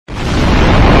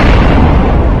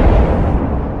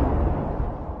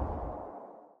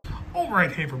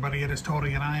Alright, hey everybody, it is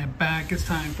Tony and I am back. It's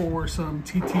time for some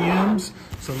TTMs,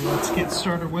 so let's get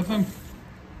started with them.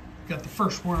 Got the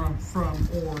first one from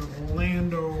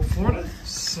Orlando, Florida,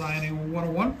 signing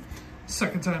 101.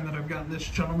 Second time that I've gotten this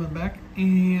gentleman back,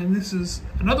 and this is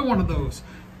another one of those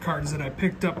cards that I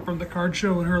picked up from the card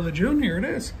show in early June. Here it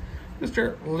is,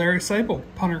 Mr. Larry Seiple,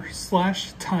 punter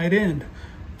 / tight end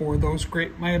for those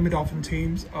great Miami Dolphin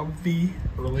teams of the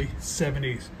early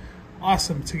 70s.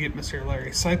 Awesome to get Mr. Larry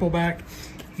Seiple back.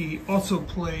 He also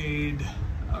played,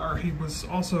 or he was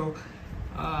also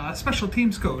a special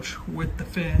teams coach with the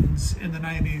Fins in the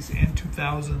 90s and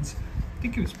 2000s. I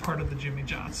think he was part of the Jimmy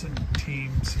Johnson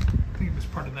teams. I think he was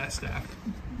part of that staff.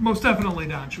 Most definitely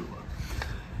Don Shula.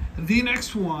 The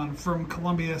next one from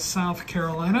Columbia, South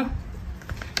Carolina,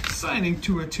 signing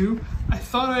 2/2. I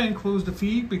thought I enclosed a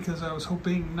fee because I was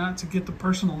hoping not to get the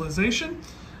personalization,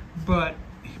 but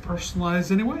he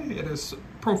personalized anyway. It is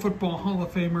Pro Football Hall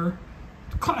of Famer,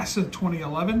 class of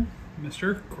 2011,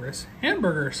 Mr. Chris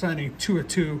Hanburger, signing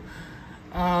 2/2.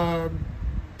 I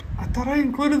thought I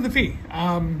included the fee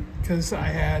because I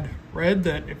had read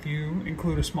that if you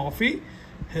include a small fee,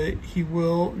 he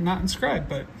will not inscribe,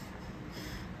 but it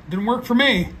didn't work for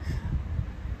me.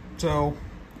 So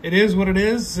it is what it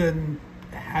is, and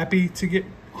happy to get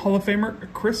Hall of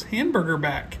Famer Chris Hanburger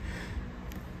back.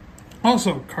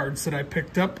 Also, cards that I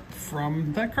picked up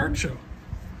from that card show.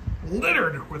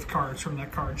 Littered with cards from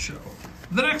that card show.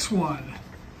 The next one,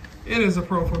 it is a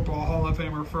Pro Football Hall of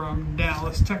Famer from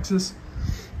Dallas, Texas.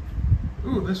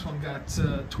 Ooh, this one got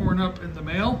torn up in the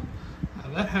mail.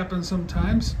 That happens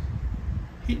sometimes.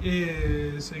 He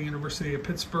is a University of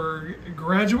Pittsburgh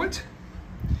graduate.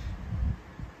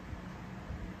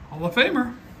 Hall of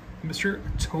Famer, Mr.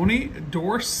 Tony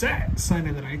Dorsett,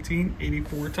 signing the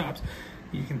 1984 tops.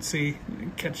 You can see,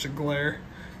 catch the glare,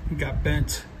 got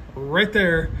bent right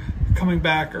there, coming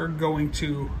back or going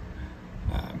to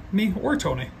me or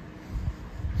Tony.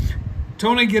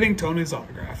 Tony getting Tony's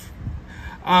autograph.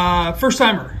 First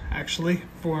timer, actually,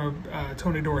 for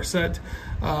Tony Dorsett.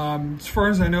 As far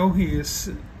as I know,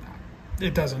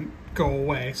 it doesn't go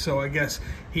away, so I guess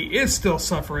he is still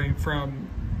suffering from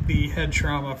the head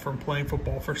trauma from playing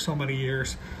football for so many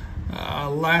years.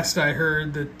 Last I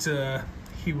heard that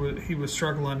he was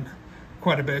struggling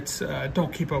quite a bit.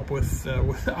 Don't keep up with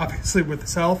obviously with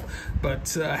his health,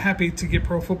 but happy to get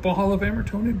Pro Football Hall of Famer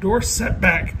Tony Dorsett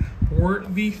back for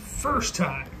the first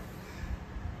time.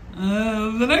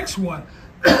 The next one,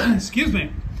 excuse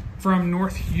me, from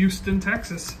North Houston,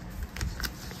 Texas.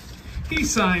 He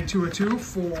signed 2/2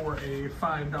 for a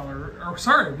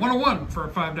 $101 for a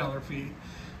 $5 fee.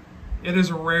 It is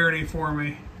a rarity for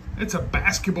me. It's a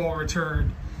basketball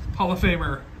return. Hall of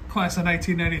Famer, class of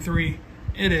 1993.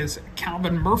 It is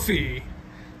Calvin Murphy.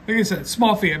 Like I said,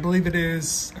 small fee. I believe it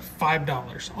is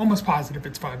 $5. Almost positive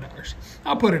it's $5.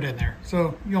 I'll put it in there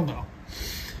so you'll know.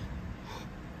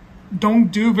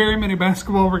 Don't do very many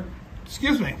basketball,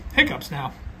 hiccups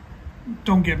now.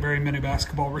 Don't get very many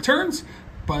basketball returns,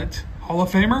 but Hall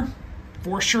of Famer,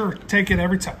 for sure, take it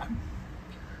every time.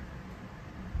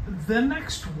 The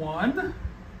next one,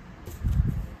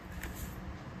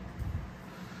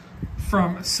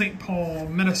 from St. Paul,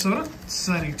 Minnesota,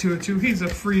 signing 2/2. He's a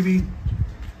freebie.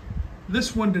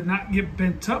 This one did not get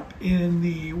bent up in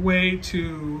the way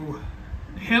to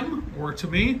him or to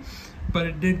me, but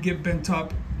it did get bent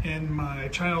up in my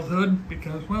childhood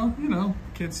because, well, you know,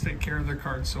 kids take care of their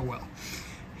cards so well.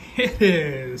 It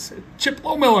is Chip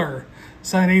Lohmiller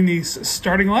signing these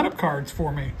starting lineup cards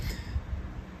for me.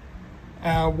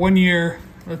 1 year,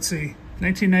 let's see,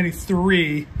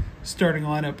 1993 starting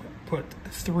lineup, put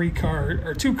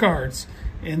 2 cards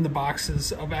in the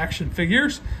boxes of action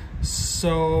figures.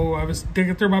 So I was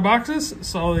digging through my boxes,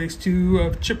 saw these 2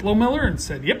 of Chip Lohmiller and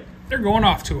said, yep, they're going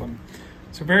off to him.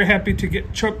 So very happy to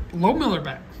get Chip Lohmiller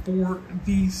back for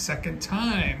the second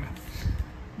time.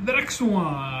 The next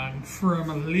one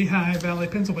from Lehigh Valley,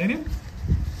 Pennsylvania.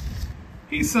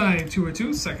 He signed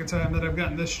 2/2, second time that I've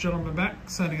gotten this gentleman back,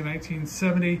 signing in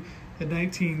 1970 and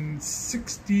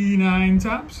 1969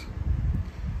 tops.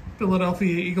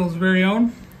 Philadelphia Eagles' very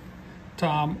own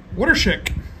Tom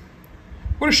Woodeshick.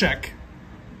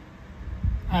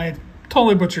 I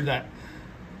totally butchered that.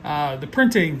 The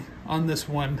printing on this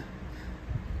one,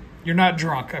 you're not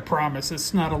drunk, I promise.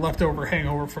 It's not a leftover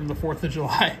hangover from the 4th of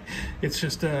July. It's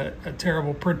just a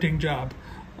terrible printing job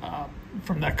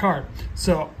from that card.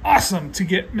 So awesome to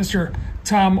get Mr.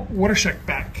 Tom Woodeshick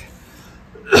back.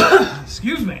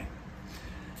 Excuse me.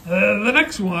 The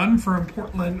next one from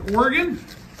Portland, Oregon.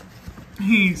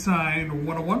 He signed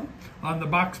 101 on the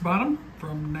box bottom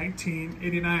from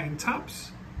 1989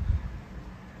 tops.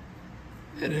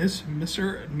 It is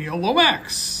Mr. Neil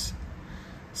Lomax.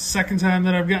 Second time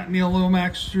that I've got Neil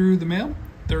Lomax through the mail.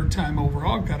 Third time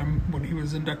overall. Got him when he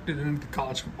was inducted into the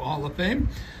College Football Hall of Fame.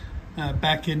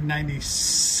 Back in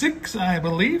 '96, I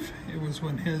believe. It was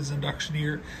when his induction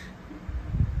year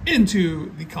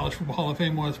into the College Football Hall of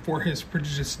Fame was for his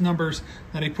prodigious numbers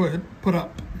that he put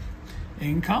up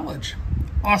in college.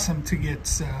 Awesome to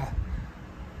get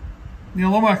Neil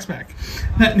Lomax back.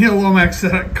 That Neil Lomax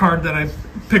card that I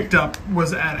picked up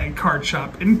was at a card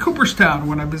shop in Cooperstown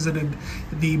when I visited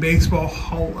the Baseball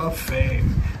Hall of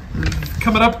Fame.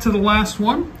 Coming up to the last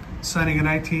one, signing a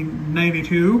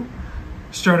 1992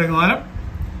 starting lineup.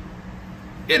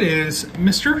 It is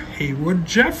Mr. Haywood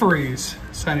Jeffires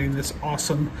signing this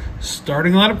awesome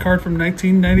starting lineup card from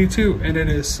 1992, and it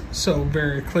is so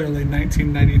very clearly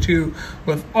 1992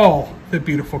 with all the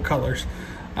beautiful colors.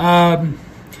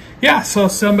 Yeah, so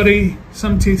some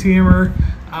TTMer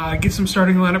get some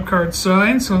starting lineup cards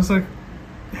signed, so I was like,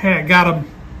 hey, I got them.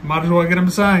 Might as well get them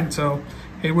signed. So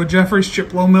Haywood Jeffires, Chip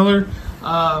Lohmiller,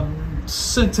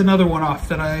 sent another one off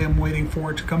that I am waiting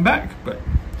for it to come back, but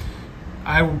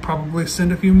I will probably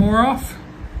send a few more off.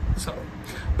 So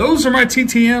those are my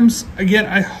TTMs. Again,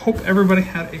 I hope everybody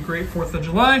had a great 4th of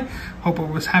July. Hope it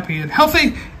was happy and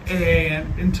healthy.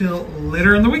 And until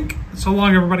later in the week, so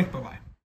long, everybody. Bye-bye.